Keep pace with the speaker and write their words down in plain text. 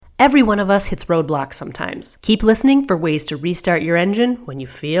Every one of us hits roadblocks sometimes. Keep listening for ways to restart your engine when you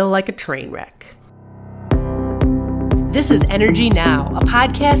feel like a train wreck. This is Energy Now, a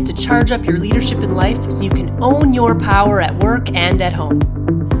podcast to charge up your leadership in life so you can own your power at work and at home.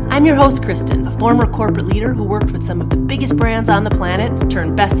 I'm your host, Kristen, a former corporate leader who worked with some of the biggest brands on the planet,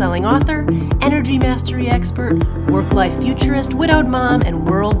 turned best-selling author, energy mastery expert, work-life futurist, widowed mom, and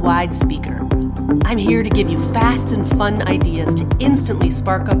worldwide speaker. I'm here to give you fast and fun ideas to instantly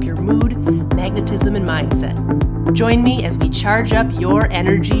spark up your mood, magnetism, and mindset. Join me as we charge up your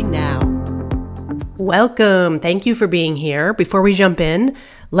energy now. Welcome. Thank you for being here. Before we jump in,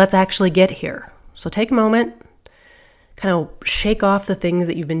 let's actually get here. So take a moment, kind of shake off the things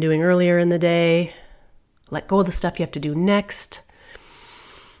that you've been doing earlier in the day. Let go of the stuff you have to do next.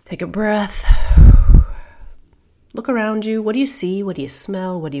 Take a breath. Look around you. What do you see? What do you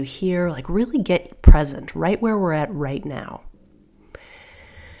smell? What do you hear? Like really get present right where we're at right now.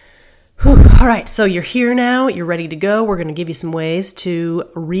 Whew. All right, so you're here now. You're ready to go. We're going to give you some ways to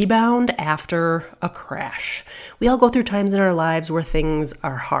rebound after a crash. We all go through times in our lives where things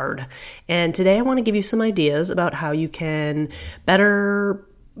are hard. And today I want to give you some ideas about how you can better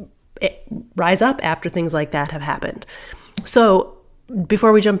rise up after things like that have happened. So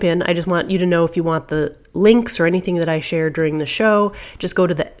before we jump in, I just want you to know if you want the links or anything that I share during the show, just go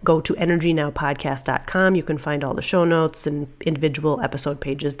to energynowpodcast.com. You can find all the show notes and individual episode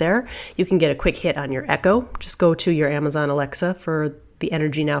pages there. You can get a quick hit on your Echo. Just go to your Amazon Alexa for the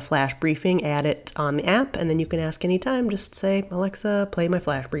Energy Now Flash Briefing, add it on the app, and then you can ask anytime. Just say, Alexa, play my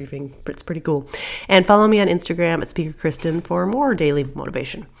Flash Briefing. It's pretty cool. And follow me on Instagram at Speaker Kristen for more daily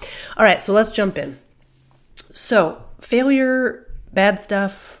motivation. All right, so let's jump in. So failure, bad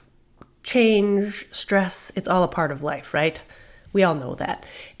stuff, change, stress, it's all a part of life, right? We all know that.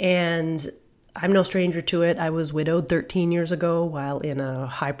 And I'm no stranger to it. I was widowed 13 years ago while in a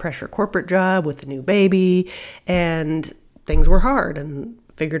high-pressure corporate job with a new baby, and things were hard, and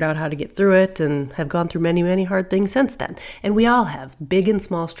figured out how to get through it and have gone through many, many hard things since then. And we all have big and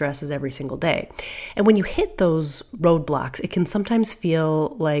small stresses every single day. And when you hit those roadblocks, it can sometimes feel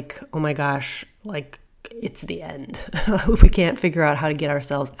like, oh my gosh, like it's the end. We can't figure out how to get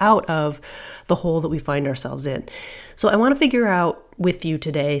ourselves out of the hole that we find ourselves in. So I want to figure out with you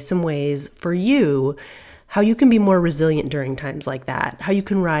today some ways for you how you can be more resilient during times like that, how you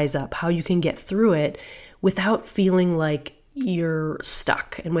can rise up, how you can get through it without feeling like you're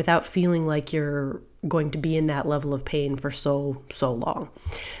stuck and without feeling like you're going to be in that level of pain for so long.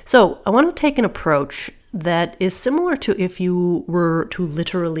 So I want to take an approach that is similar to if you were to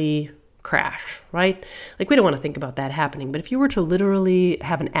literally crash, right? Like we don't want to think about that happening, but if you were to literally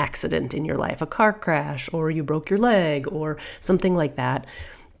have an accident in your life, a car crash, or you broke your leg or something like that,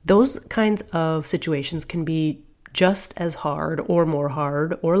 those kinds of situations can be just as hard or more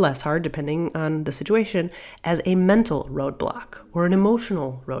hard or less hard, depending on the situation, as a mental roadblock or an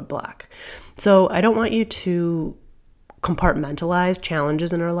emotional roadblock. So I don't want you to compartmentalize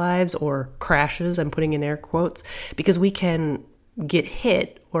challenges in our lives or crashes, I'm putting in air quotes, because we can get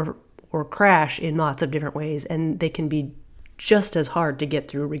hit or crash in lots of different ways, and they can be just as hard to get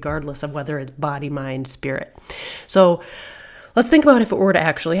through regardless of whether it's body, mind, spirit. So let's think about if it were to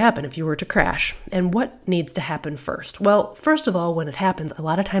actually happen, if you were to crash, and what needs to happen first. Well, first of all, when it happens, a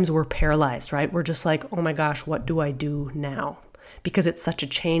lot of times we're paralyzed, right? We're just like, oh my gosh, what do I do now? Because it's such a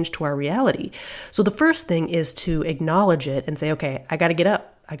change to our reality. So the first thing is to acknowledge it and say, okay, I got to get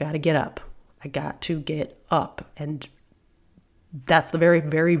up. I got to get up. I got to get up. And that's the very,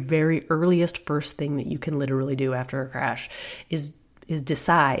 very, very earliest first thing that you can literally do after a crash is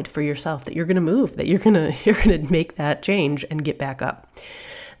decide for yourself that you're going to move, that you're going to make that change and get back up.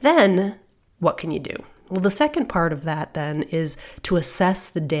 Then what can you do? Well, the second part of that then is to assess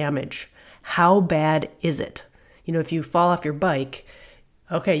the damage. How bad is it? You know, if you fall off your bike,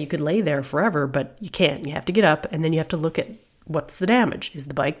 okay, you could lay there forever, but you can't. You have to get up, and then you have to look at what's the damage. Is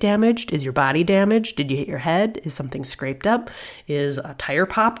the bike damaged? Is your body damaged? Did you hit your head? Is something scraped up? Is a tire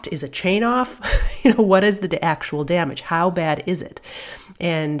popped? Is a chain off? What is the actual damage? How bad is it?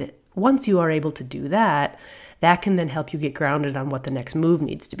 And once you are able to do that, that can then help you get grounded on what the next move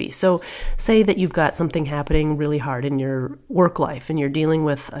needs to be. So say that you've got something happening really hard in your work life and you're dealing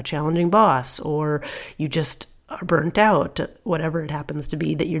with a challenging boss, or you just are burnt out, whatever it happens to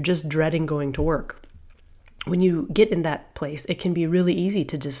be, that you're just dreading going to work. When you get in that place, it can be really easy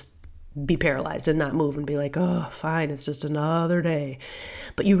to just be paralyzed and not move and be like, oh, fine, it's just another day.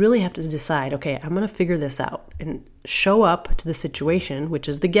 But you really have to decide, okay, I'm going to figure this out and show up to the situation, which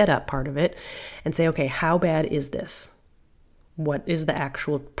is the get up part of it, and say, okay, how bad is this? What is the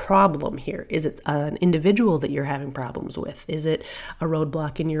actual problem here? Is it an individual that you're having problems with? Is it a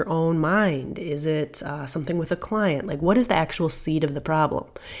roadblock in your own mind? Is it something with a client? Like, what is the actual seed of the problem?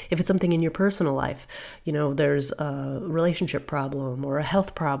 If it's something in your personal life, there's a relationship problem or a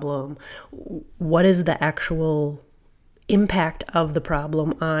health problem, what is the actual impact of the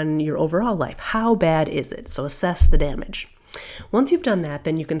problem on your overall life? How bad is it? So assess the damage. Once you've done that,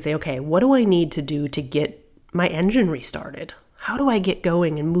 then you can say, okay, what do I need to do to get my engine restarted? How do I get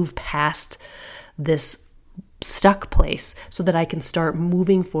going and move past this stuck place so that I can start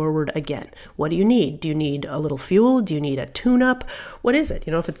moving forward again? What do you need? Do you need a little fuel? Do you need a tune-up? What is it?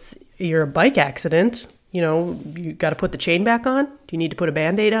 If you're a bike accident, you got to put the chain back on. Do you need to put a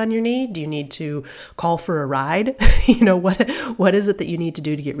Band-Aid on your knee? Do you need to call for a ride? What is it that you need to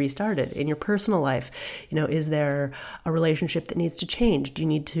do to get restarted in your personal life? Is there a relationship that needs to change? Do you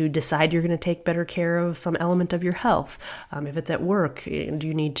need to decide you're going to take better care of some element of your health? If it's at work, do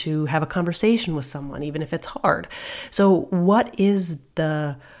you need to have a conversation with someone, even if it's hard? So what is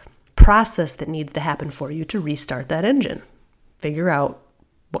the process that needs to happen for you to restart that engine? Figure out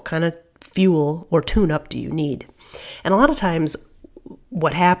what kind of fuel or tune-up do you need? And a lot of times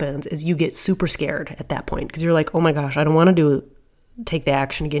what happens is you get super scared at that point because you're like, oh my gosh, I don't want to take the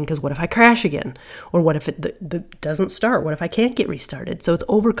action again because what if I crash again? Or what if it doesn't start? What if I can't get restarted? So it's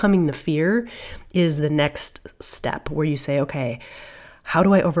overcoming the fear is the next step where you say, okay, how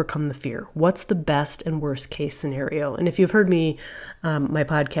do I overcome the fear? What's the best and worst case scenario? And if you've heard me, my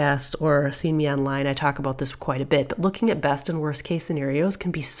podcast or seen me online, I talk about this quite a bit, but looking at best and worst case scenarios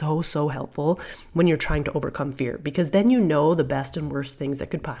can be so, so helpful when you're trying to overcome fear, because then you know the best and worst things that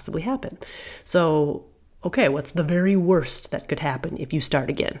could possibly happen. So, okay, what's the very worst that could happen if you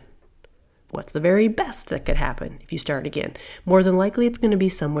start again? What's the very best that could happen if you start again? More than likely, it's going to be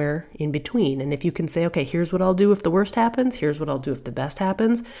somewhere in between. And if you can say, okay, here's what I'll do if the worst happens, here's what I'll do if the best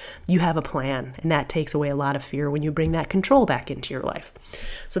happens, you have a plan. And that takes away a lot of fear when you bring that control back into your life.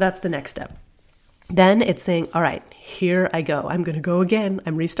 So that's the next step. Then it's saying, all right, here I go. I'm going to go again.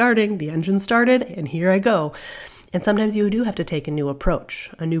 I'm restarting. The engine started, and here I go. And sometimes you do have to take a new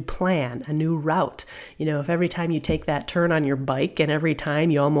approach, a new plan, a new route. If every time you take that turn on your bike and every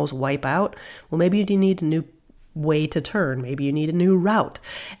time you almost wipe out, well, maybe you need a new way to turn. Maybe you need a new route.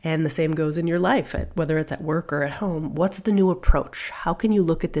 And the same goes in your life, whether it's at work or at home. What's the new approach? How can you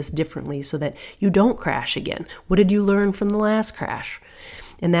look at this differently so that you don't crash again? What did you learn from the last crash?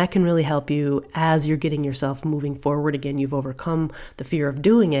 And that can really help you as you're getting yourself moving forward again. You've overcome the fear of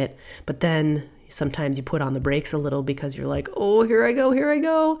doing it, but then sometimes you put on the brakes a little because you're like, oh, here I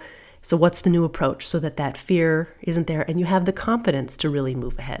go. So what's the new approach so that fear isn't there and you have the confidence to really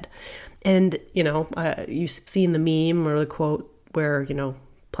move ahead? And, you've seen the meme or the quote where,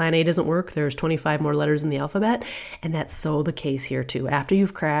 plan A doesn't work. There's 25 more letters in the alphabet. And that's so the case here too. After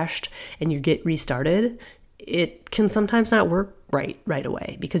you've crashed and you get restarted, it can sometimes not work right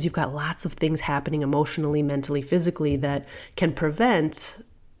away because you've got lots of things happening emotionally, mentally, physically that can prevent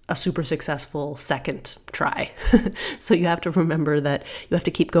a super successful second try. So you have to remember that you have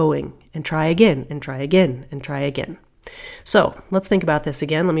to keep going and try again and try again and try again. So let's think about this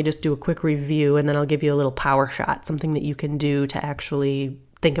again. Let me just do a quick review and then I'll give you a little power shot, something that you can do to actually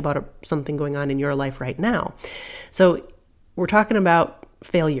think about something going on in your life right now. So we're talking about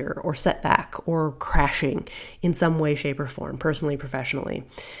failure or setback or crashing in some way, shape, or form, personally, professionally.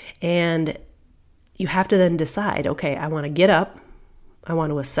 And you have to then decide, okay, I want to get up. I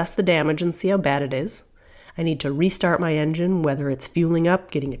want to assess the damage and see how bad it is. I need to restart my engine, whether it's fueling up,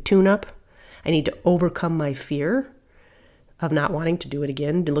 getting a tune-up. I need to overcome my fear of not wanting to do it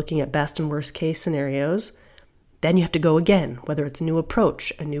again, looking at best and worst case scenarios. Then you have to go again, whether it's a new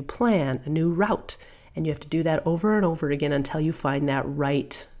approach, a new plan, a new route. And you have to do that over and over again until you find that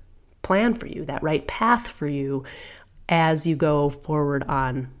right plan for you, that right path for you as you go forward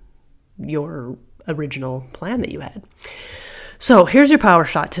on your original plan that you had. So here's your power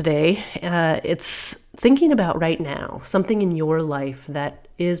shot today. It's thinking about right now, something in your life that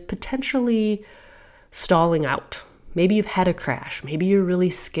is potentially stalling out. Maybe you've had a crash. Maybe you're really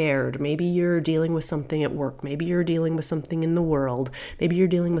scared. Maybe you're dealing with something at work. Maybe you're dealing with something in the world. Maybe you're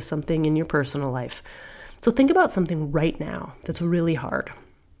dealing with something in your personal life. So think about something right now that's really hard.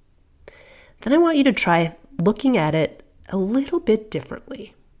 Then I want you to try looking at it a little bit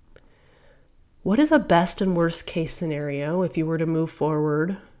differently. What is a best and worst case scenario if you were to move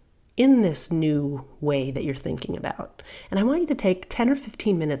forward in this new way that you're thinking about? And I want you to take 10 or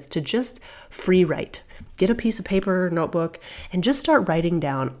 15 minutes to just free write. Get a piece of paper or notebook and just start writing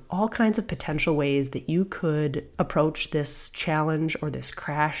down all kinds of potential ways that you could approach this challenge or this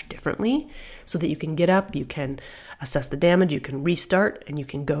crash differently so that you can get up, you can assess the damage, you can restart, and you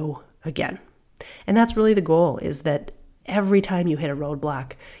can go again. And that's really the goal, is that every time you hit a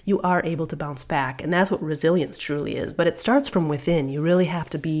roadblock, you are able to bounce back. And that's what resilience truly is. But it starts from within. You really have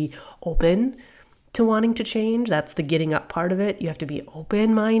to be open to wanting to change. That's the getting up part of it. You have to be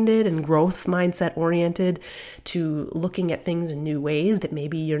open-minded and growth mindset oriented to looking at things in new ways that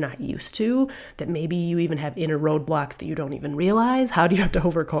maybe you're not used to, that maybe you even have inner roadblocks that you don't even realize. How do you have to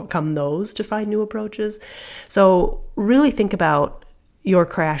overcome those to find new approaches? So really think about your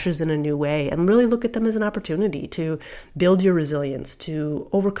crashes in a new way and really look at them as an opportunity to build your resilience, to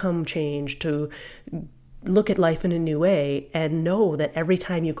overcome change, to look at life in a new way, and know that every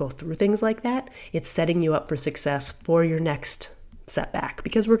time you go through things like that, it's setting you up for success for your next setback,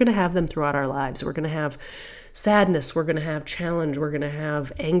 because we're going to have them throughout our lives. We're going to have sadness, we're going to have challenge, we're going to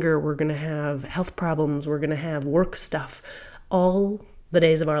have anger, we're going to have health problems, we're going to have work stuff, all the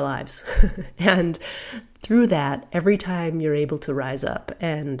days of our lives. And through that, every time you're able to rise up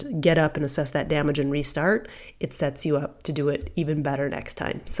and get up and assess that damage and restart, it sets you up to do it even better next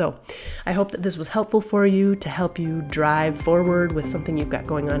time. So I hope that this was helpful for you, to help you drive forward with something you've got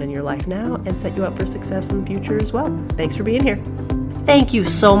going on in your life now and set you up for success in the future as well. Thanks for being here. Thank you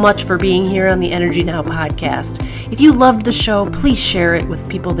so much for being here on the Energy Now podcast. If you loved the show, please share it with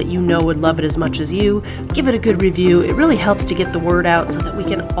people that you know would love it as much as you. Give it a good review. It really helps to get the word out so that we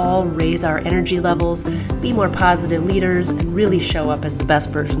can all raise our energy levels, be more positive leaders, and really show up as the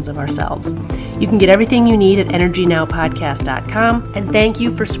best versions of ourselves. You can get everything you need at energynowpodcast.com, and thank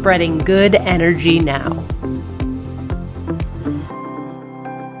you for spreading good energy now.